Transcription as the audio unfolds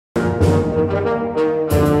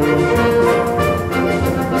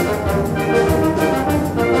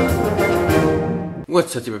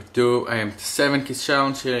What's up YouTube? I am the 7 Keys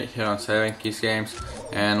Challenge here on 7 Keys Games,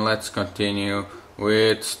 and let's continue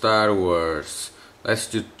with Star Wars. Let's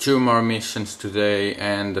do 2 more missions today,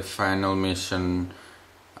 and the final mission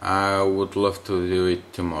I would love to do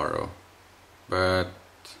it tomorrow, but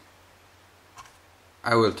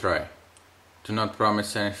I will try. Do not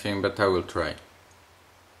promise anything, but I will try.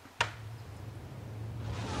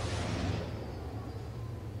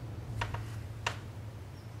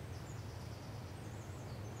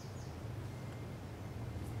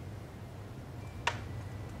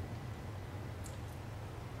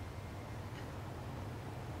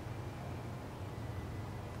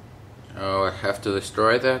 Oh, I have to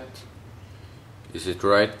destroy that? Is it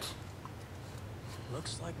right?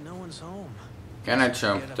 Looks like no one's home. Can I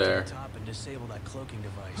jump there?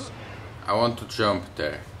 I want to jump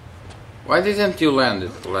there. Why didn't you land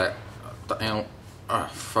it? Oh,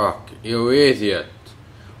 fuck. You idiot.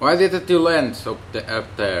 Why didn't you land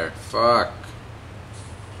up there? Fuck.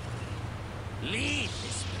 Leave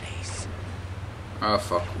this place. Oh,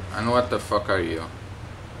 fuck. And what the fuck are you?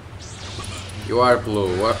 You are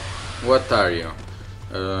blue. What are you?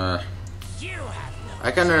 I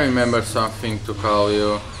can't remember something to call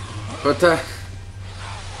you, but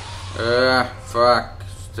fuck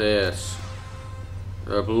this.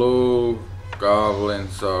 The blue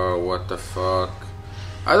goblins or what the fuck?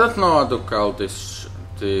 I don't know how to call these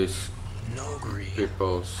peoples.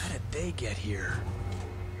 How did they get here?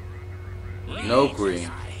 No green.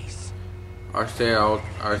 Are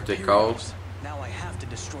they called? Now I have to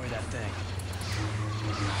destroy that thing.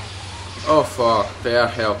 Oh fuck, they are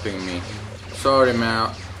helping me. Sorry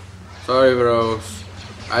man. Sorry bros.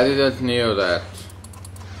 I didn't knew that.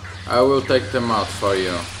 I will take them out for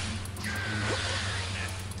you.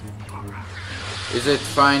 Is it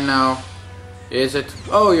fine now? Is it?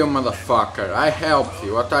 Oh you motherfucker, I helped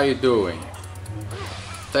you. What are you doing?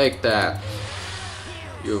 Take that.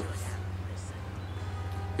 You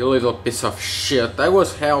little piece of shit. I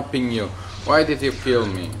was helping you. Why did you kill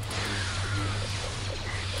me?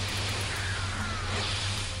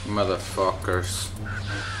 Motherfuckers.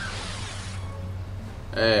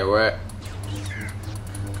 Hey, where?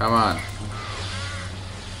 Come on.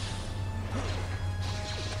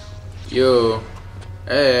 You.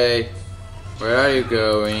 Hey. Where are you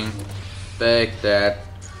going? Take that.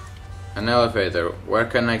 An elevator. Where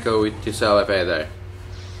can I go with this elevator?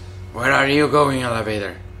 Where are you going,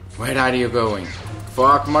 elevator? Where are you going?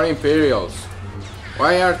 Fuck, more Imperials.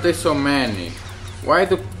 Why are there so many? Why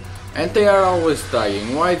do... And they are always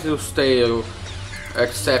dying. Why do they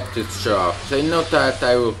accept this job? They know that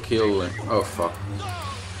I will kill them. Oh fuck.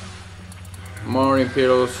 More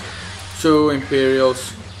Imperials. 2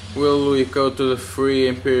 Imperials. Will we go to the 3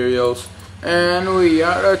 Imperials? And we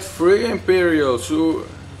are at 3 Imperials.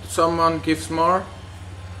 Someone gives more?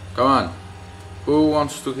 Come on. Who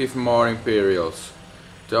wants to give more Imperials?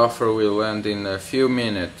 The offer will land in a few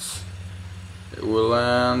minutes. It will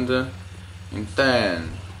land in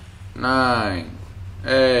 10. 9,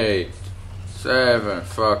 8, 7,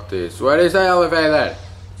 fuck this. Where is the elevator?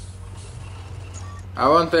 I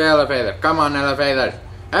want the elevator. Come on, elevator.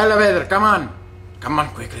 Elevator, come on. Come on,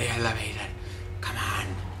 quickly, elevator. Come on.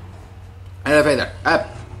 Elevator,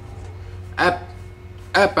 up. Up.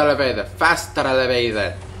 Up, elevator. Faster,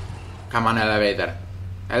 elevator. Come on, elevator.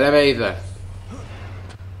 Elevator.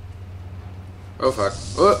 Oh, fuck.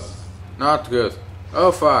 Oh, not good.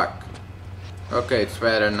 Oh, fuck. Okay, it's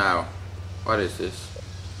better now. What is this?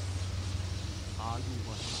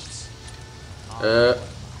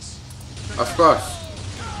 Of course.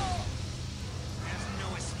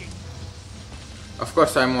 Of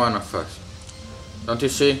course I'm one of us. Don't you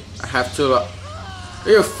see? I have to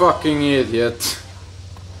You fucking idiot.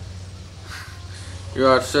 You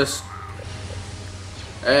are just...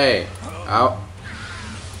 Hey. Ow.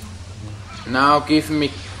 Now give me...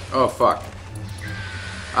 Oh fuck.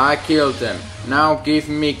 I killed them. Now give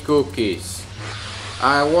me cookies.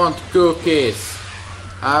 I want cookies.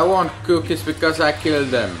 I want cookies because I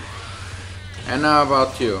killed them. And how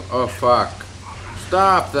about you? Oh fuck.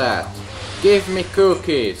 Stop that. Give me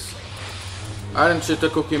cookies. Aren't you the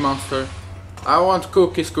cookie monster? I want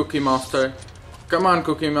cookies, cookie monster. Come on,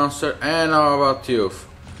 cookie monster. And how about you?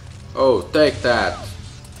 Oh, take that.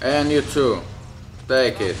 And you too.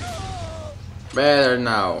 Take it. Better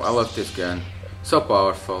now. I love this gun. So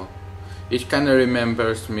powerful. It kinda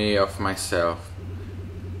remembers me of myself.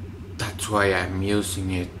 That's why I'm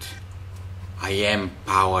using it. I am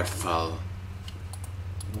powerful.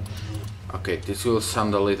 Okay, this will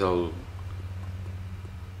sound a little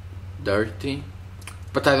dirty,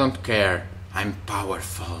 but I don't care. I'm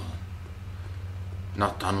powerful.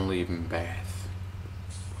 Not only in bad.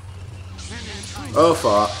 Oh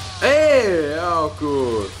fuck. Hey! Oh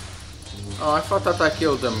good. Oh, I thought that I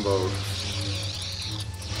killed them both.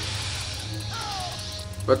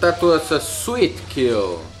 But that was a sweet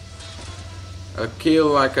kill. A kill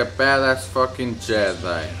like a badass fucking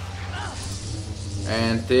Jedi.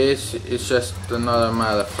 And this is just another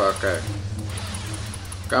motherfucker.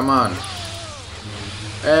 Come on.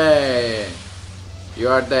 Hey! You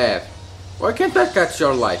are dead. Why can't I catch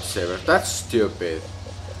your lightsaber? That's stupid.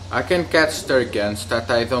 I can catch their guns, that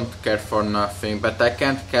I don't care for nothing, but I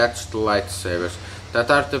can't catch the lightsabers.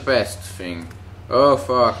 That are the best thing. Oh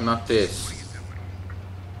fuck, not this.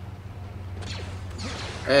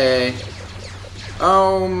 Hey.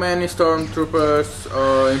 How many stormtroopers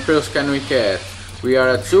or Imperials can we get? We are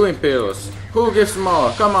at 2 Imperials. Who gives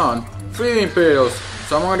more? Come on. 3 Imperials.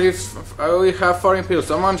 Someone gives... we have 4 Imperials.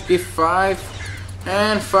 Someone give 5.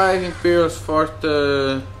 And 5 Imperials for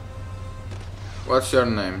the... What's your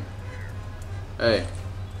name? Hey.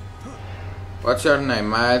 What's your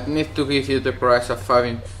name? I need to give you the price of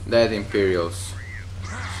 5 dead Imperials.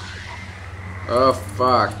 Oh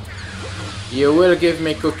fuck. You will give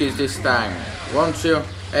me cookies this time, won't you?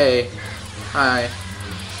 Hey. Hi.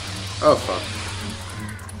 Oh fuck.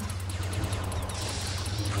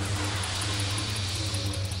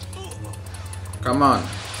 Come on.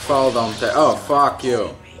 Fall down there. Oh fuck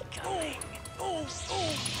you.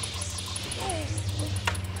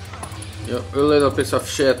 You little piece of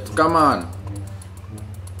shit. Come on.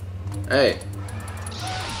 Hey.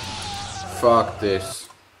 Fuck this.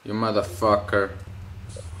 You motherfucker.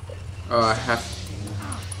 Oh, I have...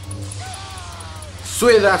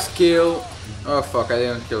 Sweet ass kill. Oh fuck, I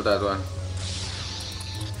didn't kill that one.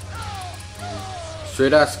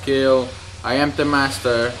 Sweet ass kill. I am the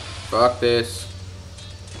master. Fuck this.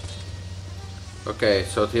 Okay,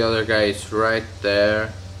 so the other guy is right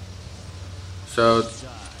there. So...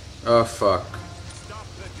 Oh fuck.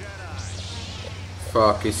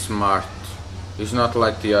 Fuck, he's smart. He's not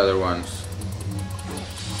like the other ones.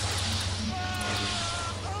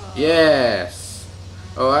 Yes!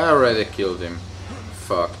 Oh, I already killed him.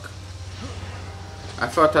 Fuck. I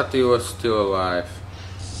thought that he was still alive.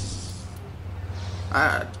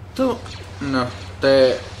 I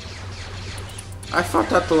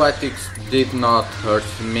thought athletics did not hurt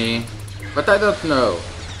me, but I don't know.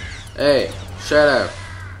 Hey, shut up.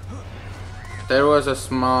 There was a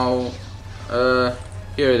small...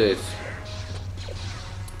 here it is.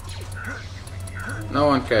 No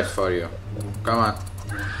one cares for you. Come on.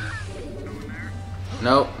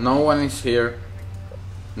 No, no one is here.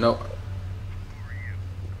 No.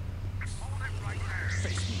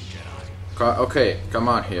 Okay, come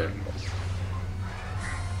on here.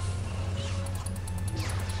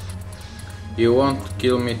 You won't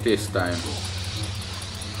kill me this time.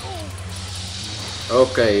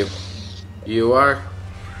 Okay. You are...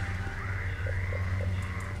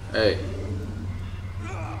 Hey.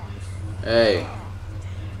 Hey.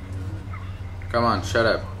 Come on, shut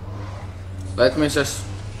up. Let me just...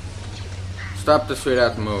 Stop the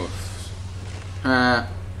sweet-ass moves.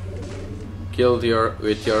 Killed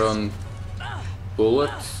with your own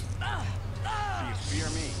bullets? Do you fear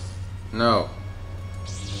me? No.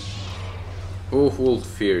 Who would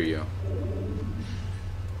fear you?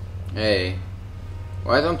 Hey.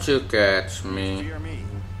 Why don't you catch me? Fear me.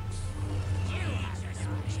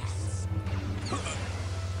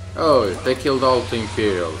 Oh, they killed all the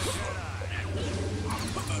Imperials.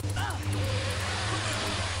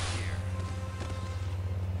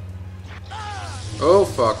 Oh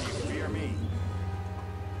fuck. Fear me.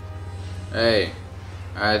 Hey,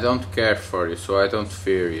 I don't care for you, so I don't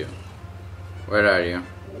fear you. Where are you?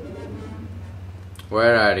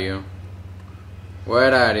 Where are you?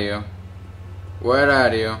 Where are you? Where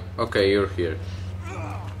are you? Okay, you're here.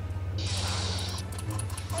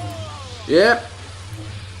 Yep.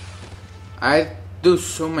 I do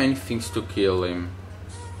so many things to kill him.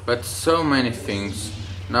 But so many things.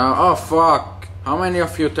 Now, oh fuck. How many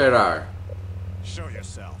of you there are? Show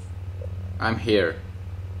yourself. I'm here.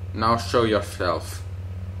 Now show yourself.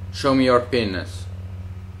 Show me your penis.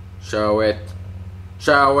 Show it.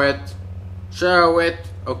 Show it. Show it.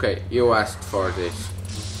 Okay, you asked for this.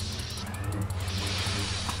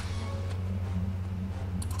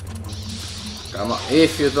 Come on,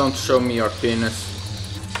 if you don't show me your penis.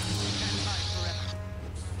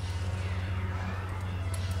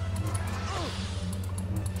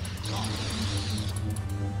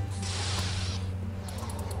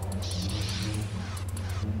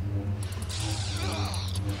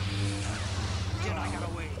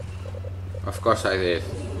 Of course I did.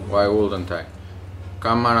 Why wouldn't I?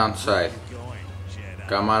 Come on outside.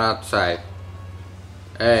 Come on outside.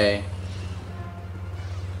 Hey.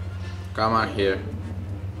 Come on here.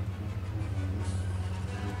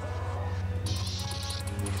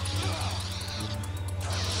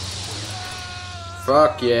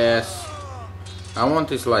 Fuck yes. I want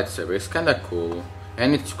this lightsaber. It's kinda cool.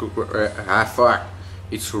 And it's fuck.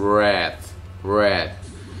 It's red. Red.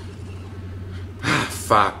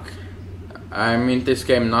 Fuck. I'm in this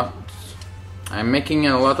game not... I'm making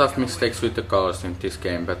a lot of mistakes with the colors in this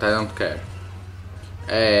game, but I don't care.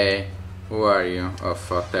 Hey, who are you? Oh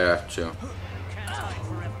fuck, there are two.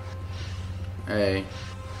 Hey.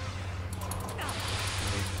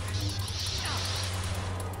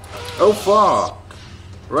 Oh fuck!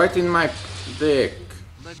 Right in my dick.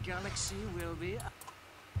 The galaxy will be...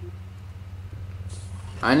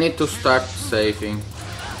 I need to start saving.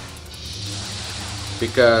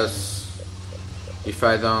 Because if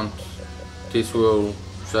I don't, this will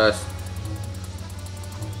just...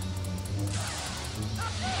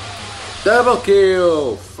 Double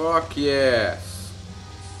kill! Fuck yes!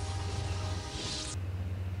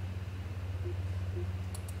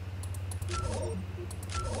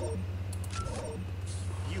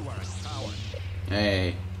 You are a coward.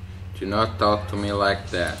 Hey, do not talk to me like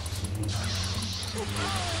that.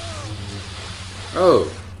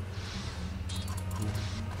 Oh!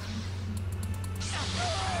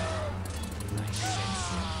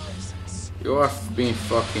 You have been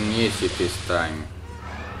fucking easy this time.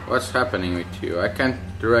 What's happening with you? I can't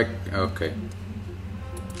direct... Okay.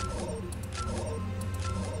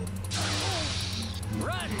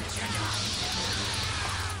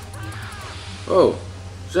 Oh,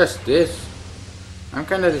 just this? I'm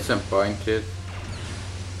kinda disappointed.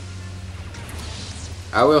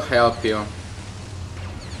 I will help you.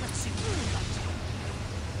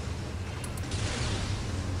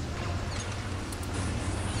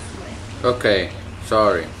 Okay,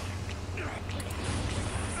 sorry.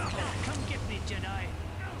 Come get me, Jedi.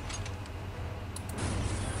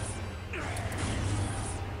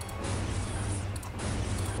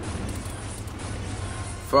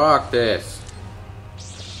 Fuck this.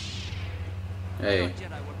 Hey.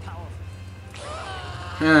 Jedi were powerful.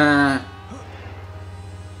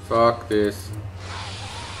 Fuck this.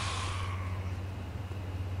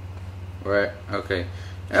 Where? Okay.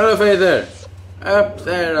 Elevator! Up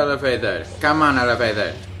there, elevator. Come on,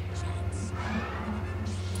 elevator.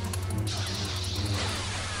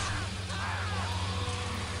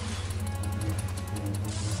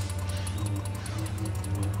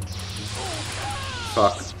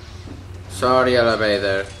 Fuck. Sorry,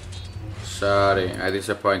 elevator. Sorry, I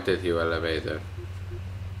disappointed you, elevator.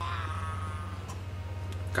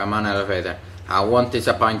 Come on, elevator. I won't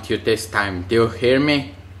disappoint you this time. Do you hear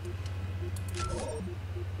me?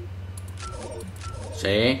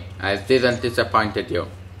 See? I didn't disappoint you.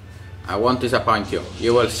 I won't disappoint you.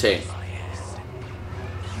 You will see.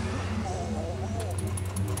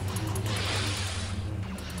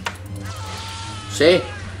 See?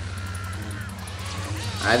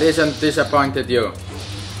 I didn't disappointed you.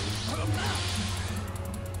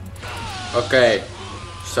 Okay.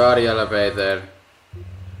 Sorry, elevator.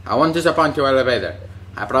 I won't disappoint you, elevator.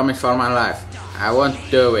 I promise for my life. I won't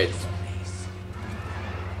do it.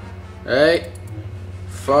 Hey.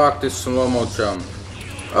 Fuck this slow-mo jump.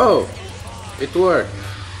 Oh! It worked.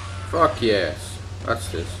 Fuck yes. What's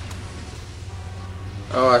this?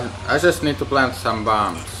 Oh, I just need to plant some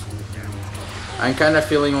bombs. I'm kinda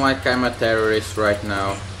feeling like I'm a terrorist right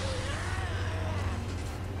now.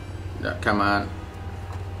 Yeah, come on.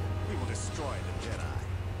 We will destroy the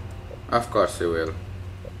Jedi. Of course you will.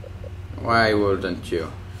 Why wouldn't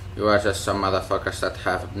you? You are just some motherfuckers that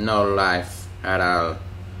have no life at all.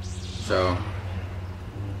 So...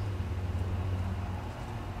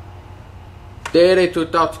 did it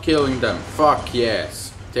without killing them. Fuck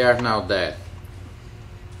yes. They are now dead.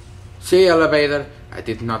 See, elevator, I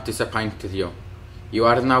did not disappoint you. You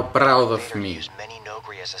are now proud of Vader me. used many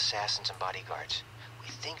Nogri as assassins and bodyguards. We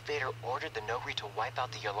think Vader ordered the Nogri to wipe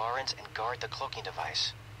out the Yalarans and guard the cloaking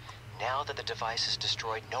device. Now that the device is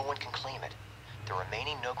destroyed, no one can claim it. The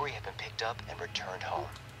remaining Nogri have been picked up and returned home.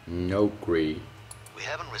 Nogri. We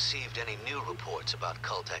haven't received any new reports about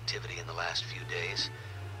cult activity in the last few days,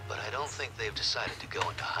 but I don't think they've decided to go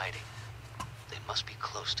into hiding. They must be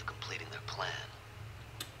close to completing their plan.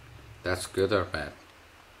 That's good or bad?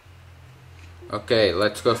 Okay,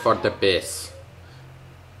 let's go for the base.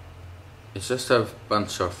 It's just a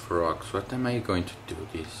bunch of rocks. What am I going to do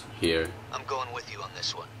this here? I'm going with you on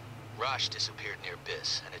this one. Rosh disappeared near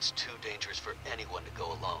Biss, and it's too dangerous for anyone to go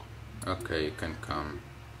alone. Okay, you can come.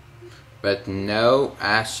 But no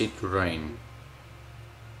acid rain.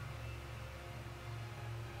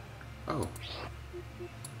 Oh.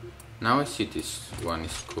 Now I see this one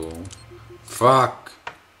is cool. Fuck!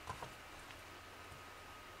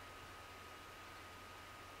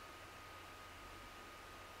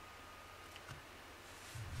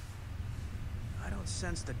 I don't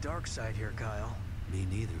sense the dark side here, Kyle. Me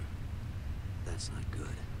neither. That's not good.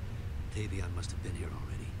 Tavion must have been here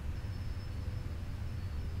already.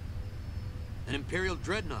 An Imperial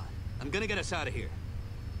Dreadnought. I'm gonna get us out of here.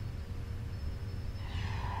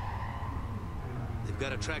 They've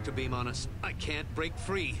got a tractor beam on us. I can't break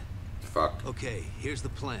free. Fuck. Okay, here's the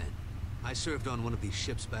plan. I served on one of these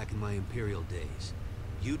ships back in my Imperial days.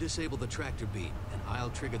 You disable the tractor beam, and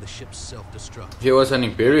I'll trigger the ship's self-destruct. He was an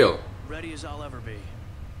Imperial. Ready as I'll ever be.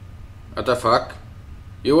 What the fuck?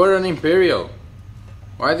 You were an Imperial.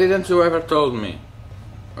 Why didn't you ever told me?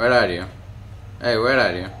 Where are you? Hey, where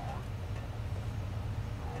are you?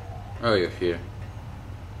 Oh, you're here.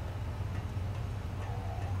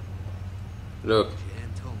 Look.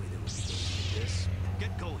 Jan told me there would be days like this.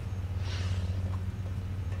 Get going.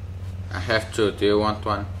 I have two. Do you want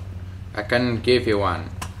one? I can give you one.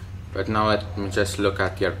 But now let me just look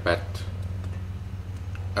at your pet.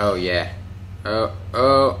 Oh yeah.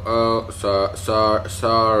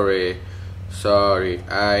 Sorry.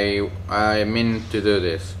 I meant to do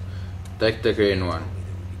this. Take the green one. There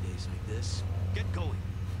would be days like this. Get going.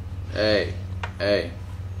 Hey.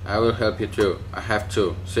 I will help you too. I have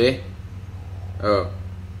two. See? Oh.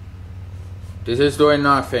 This is doing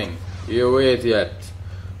nothing. You idiot.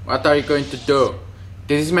 What are you going to do?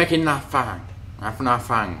 This is making nothing.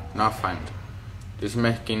 Nothing. This is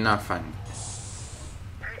making nothing.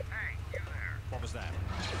 What was that?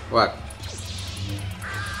 What?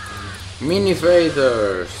 Mini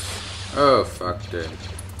faders. Oh, fuck them.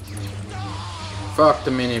 Fuck the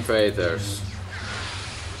mini faders.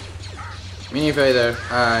 Mini fader,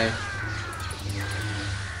 hi.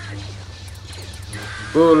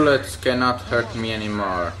 Bullets cannot hurt me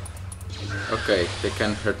anymore. Okay, they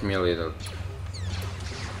can hurt me a little.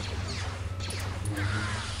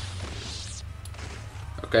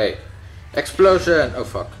 Okay. Explosion! Oh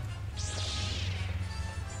fuck.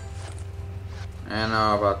 And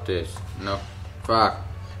how about this? No. Fuck.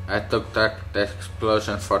 I took that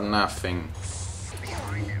explosion for nothing.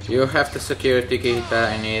 You have the security key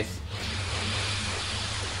that I need.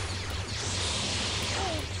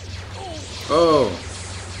 Oh.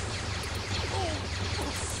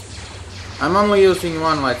 I'm only using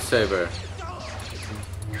one lightsaber.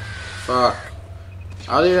 Fuck.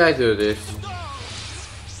 How did I do this?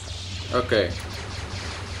 Okay.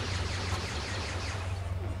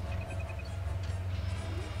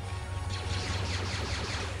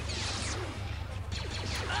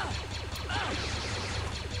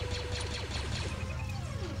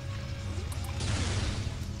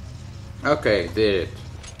 Okay, did it.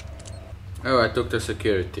 Oh, I took the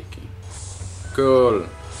security key. Cool.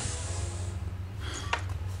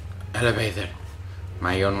 Elevator.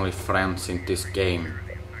 My only friends in this game.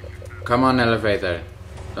 Come on, elevator.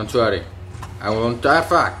 Don't worry. I won't die.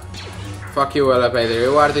 Fuck. Fuck you, elevator.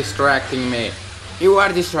 You are distracting me. You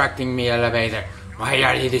are distracting me, elevator. Why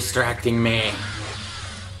are you distracting me?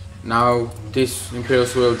 Now, this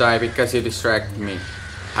Imperials will die because you distracted me.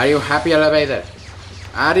 Are you happy, elevator?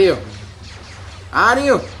 Are you? Are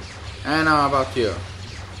you? And how about you?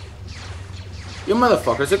 You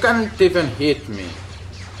motherfuckers, you can't even hit me.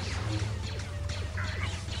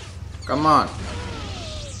 Come on.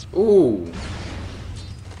 Ooh.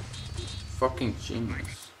 Fucking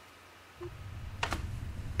genius. I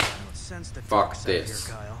don't sense the Fuck dark side this.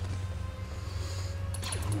 here, Kyle.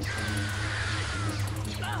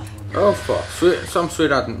 Oh fuck. Some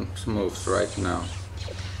sweet ass moves right now.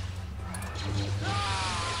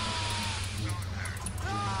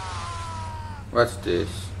 What's this?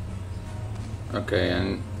 Okay,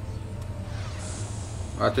 and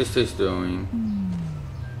what is this doing?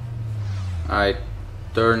 I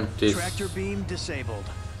turned this. Tractor beam disabled.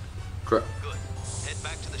 Good. Head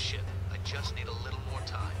back to the ship. I just need a little more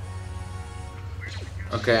time.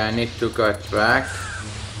 Okay, I need to get back.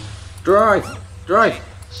 Drive! Drive!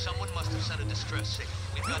 Someone must have sent a distress signal.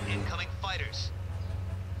 We've got incoming fighters.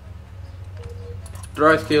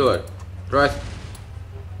 Drive, killer! Drive!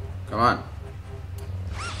 Come on!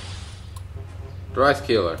 Drive,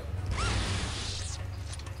 killer!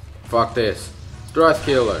 Fuck this! Drive,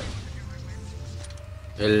 killer!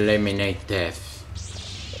 Eliminate death.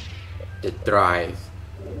 The drive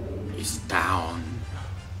is down.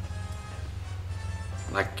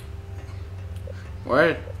 Like,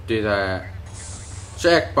 where did I...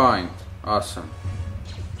 Checkpoint! Awesome.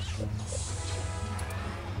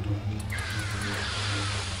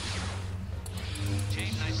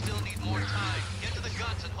 Jane, I still need more time. Get to the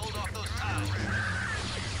guns and hold off those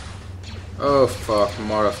Oh fuck,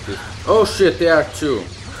 more of this. Oh shit, there are two.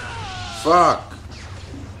 Fuck.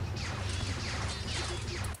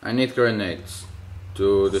 I need grenades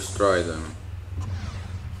to destroy them.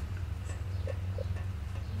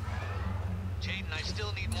 Jaden, I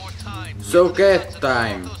still need more time. So get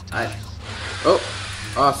time. Oh,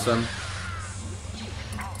 awesome.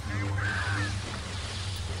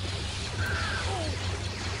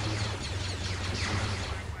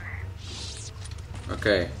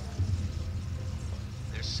 Okay.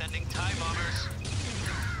 They're sending time bombers.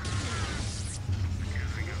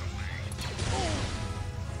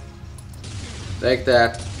 Take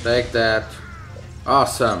that, take that.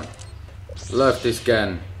 Awesome. Love this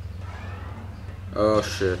gun. Oh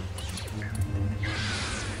shit.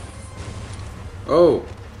 Oh.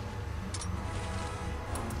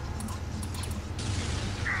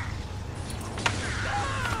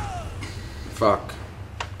 Fuck.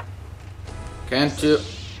 Can't you?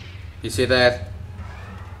 You see that?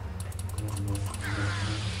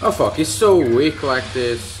 Oh fuck, he's so weak like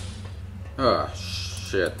this. Oh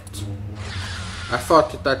shit. I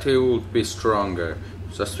thought that he would be stronger,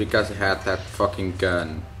 just because he had that fucking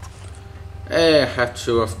gun. Hey, I have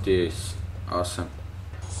two of these. Awesome.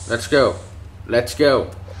 Let's go. Let's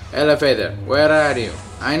go. Elevator, where are you?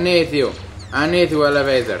 I need you. I need you,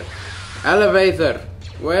 elevator. Elevator,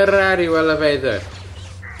 where are you, elevator?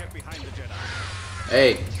 Get behind the Jedi.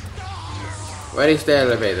 Hey, where is the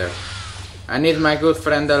elevator? I need my good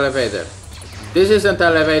friend elevator. This isn't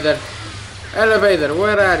elevator. Elevator,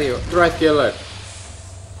 where are you? Droid killer.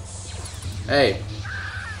 Hey.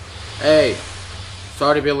 Hey.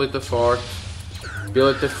 Sorry, Billy the Fourth.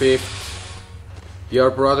 Billy the Fifth.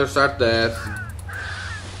 Your brothers are dead.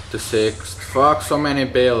 The Sixth. Fuck, so many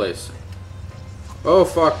Billys. Oh,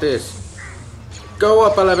 fuck this. Go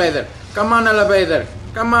up, elevator. Come on, elevator.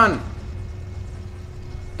 Come on.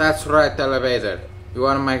 That's right, elevator. You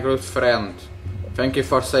are my good friend. Thank you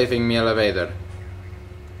for saving me, elevator.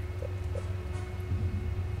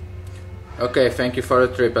 Okay, thank you for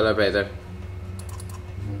the trip, elevator.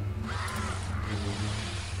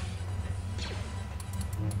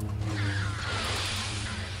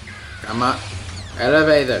 Come on.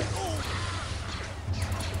 Elevator.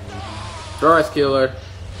 Droid killer.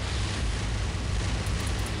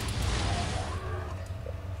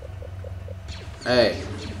 Hey.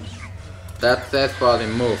 That dead body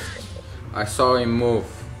moved. I saw him move.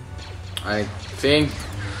 I think.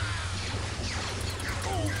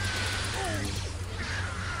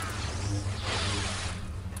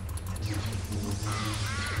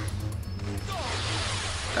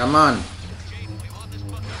 Come on.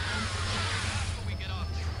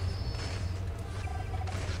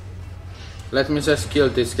 Let me just kill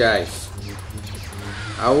these guys.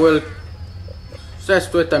 I will.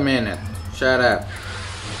 Just wait a minute. Shut up.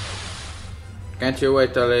 Can't you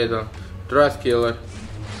wait a little? Droid killer.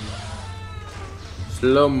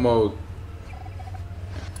 Slow mode.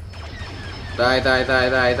 Die, die, die,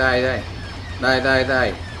 die, die, die. Die, die,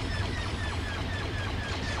 die.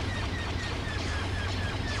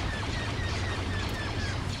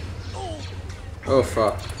 Oh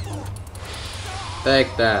fuck.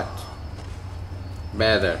 Take that.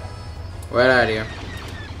 Better. Where are you?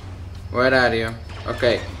 Where are you?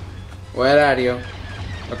 Okay. Where are you?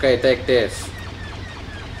 Okay, take this.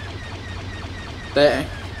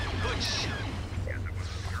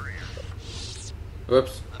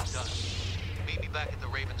 Whoops. I'm done. Meet me back at the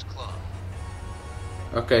Raven's Claw.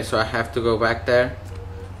 Okay, so I have to go back there.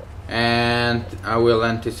 And I will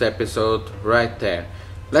end this episode right there.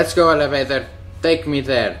 Let's go, elevator. Take me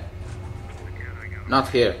there. Not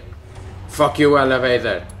here. Fuck you,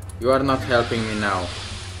 elevator. You are not helping me now.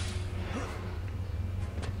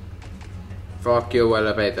 Fuck you,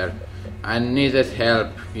 elevator. I needed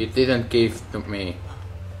help. You didn't give to me.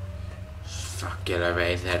 Fuck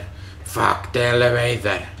elevator. Fuck the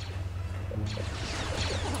elevator.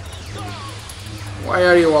 Why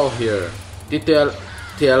are you all here? Did the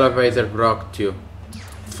elevator broke you?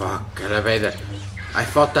 Fuck elevator. I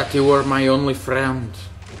thought that you were my only friend.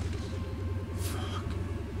 Fuck.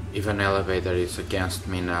 Even elevator is against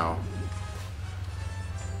me now.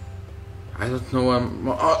 I don't know what.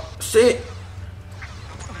 Oh, see?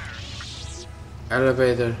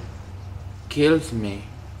 Elevator kills me.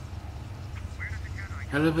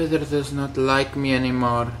 Elevator does not like me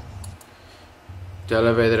anymore. The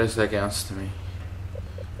elevator is against me.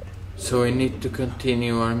 So we need to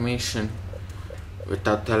continue our mission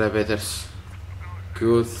without elevators.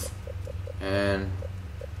 Good and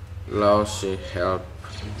lousy help.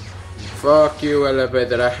 Fuck you,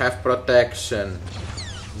 elevator. I have protection.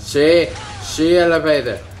 See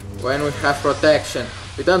elevator. When we have protection,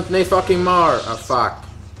 We don't need fucking more. Oh fuck.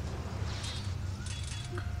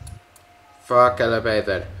 Fuck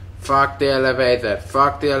elevator. Fuck the elevator.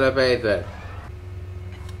 Fuck the elevator.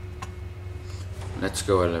 Let's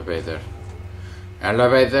go elevator.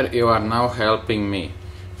 Elevator, you are now helping me.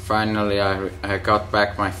 Finally I got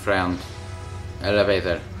back my friend.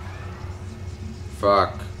 Elevator.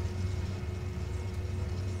 Fuck.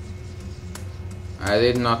 I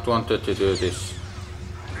did not want to do this.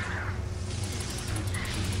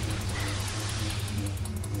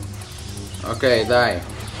 Okay, die.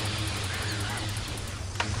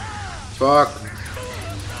 Fuck.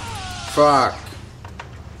 Fuck.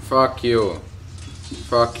 Fuck you.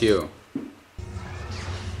 Fuck you.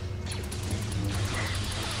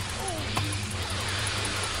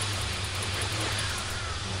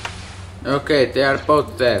 Okay, they are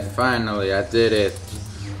both dead. Finally, I did it.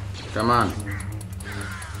 Come on.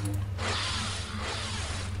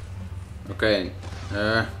 Okay,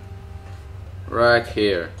 right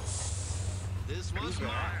here. This was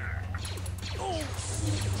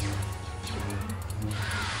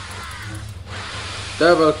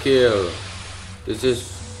Double kill. This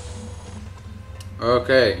is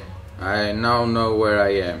okay. I now know where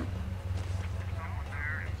I am.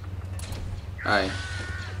 Hi.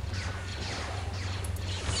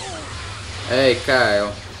 Hey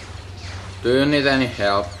Kyle, do you need any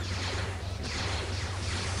help?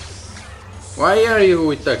 Why are you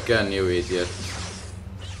with a gun, you idiot?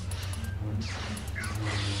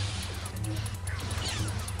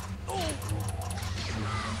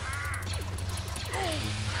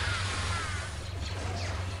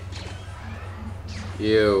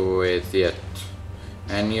 You idiot.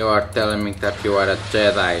 And you are telling me that you are a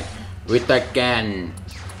Jedi with a gun.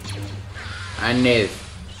 I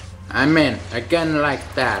mean, a gun like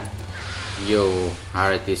that. You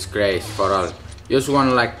are a disgrace for all. Use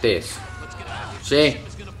one like this. See?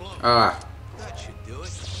 Ah. that should do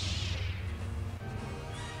it.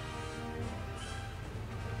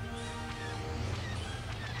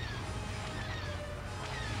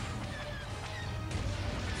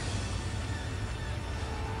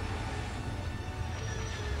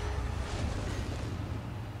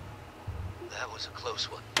 That was a close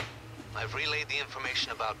one. I've relayed the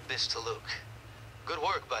information about Biss to Luke. Good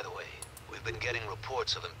work, by the way. We've been getting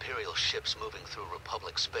reports of Imperial ships moving through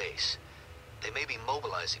Republic space. They may be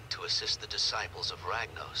mobilizing to assist the disciples of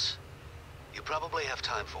Ragnos. You probably have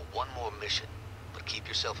time for one more mission, but keep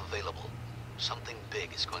yourself available. Something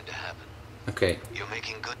big is going to happen. Okay. You're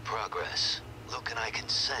making good progress. Luke and I can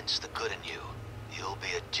sense the good in you. You'll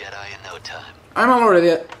be a Jedi in no time. I'm already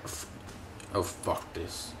a... Oh, fuck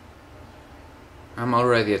this. I'm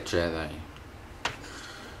already a Jedi.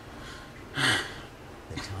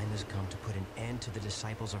 The time has come to put an end to the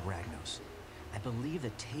disciples of Ragnos. I believe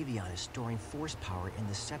that Tavion is storing force power in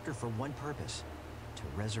the scepter for one purpose: to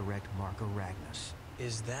resurrect Marco Ragnos.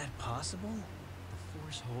 Is that possible? The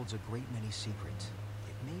force holds a great many secrets.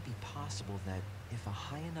 It may be possible that if a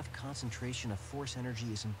high enough concentration of force energy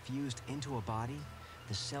is infused into a body,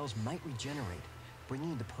 the cells might regenerate,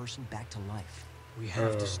 bringing the person back to life. We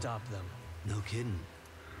have to stop them. No kidding.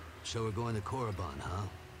 So we're going to Korriban, huh?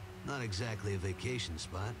 Not exactly a vacation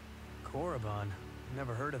spot. Korriban?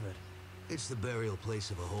 Never heard of it. It's the burial place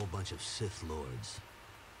of a whole bunch of Sith Lords.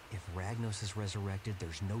 If Ragnos is resurrected,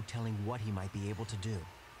 there's no telling what he might be able to do.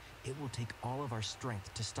 It will take all of our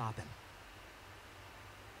strength to stop him.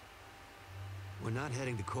 We're not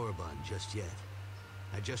heading to Korriban just yet.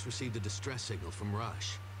 I just received a distress signal from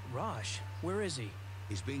Rosh. Rosh? Where is he?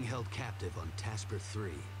 He's being held captive on Tasper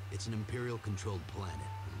 3. It's an Imperial-controlled planet,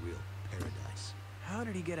 a real paradise. How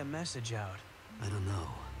did he get a message out? I don't know,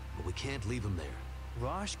 but we can't leave him there.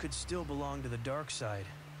 Rosh could still belong to the dark side.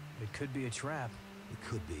 It could be a trap. It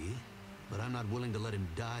could be, but I'm not willing to let him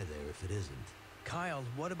die there if it isn't. Kyle,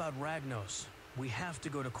 what about Ragnos? We have to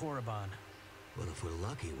go to Korriban. Well, if we're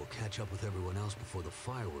lucky, we'll catch up with everyone else before the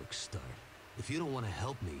fireworks start. If you don't want to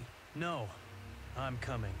help me... No, I'm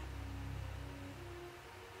coming.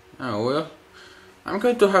 Oh well. I'm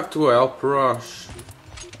going to have to help Rosh.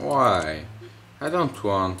 Why? I don't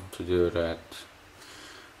want to do that.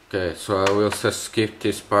 Okay, so I will just skip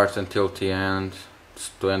this part until the end.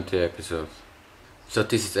 It's 20 episodes. So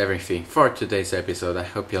this is everything for today's episode. I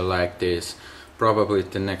hope you like this. Probably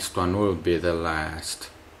the next one will be the last.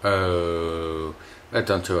 Oh, but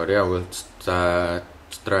don't worry, I will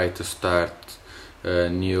try to start a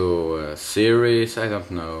new series. I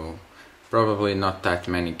don't know. Probably not that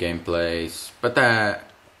many gameplays, but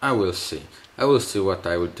I will see. I will see what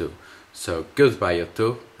I will do. So goodbye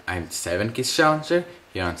YouTube. I'm 7 Keys Challenger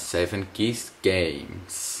here on 7 Keys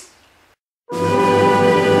Games.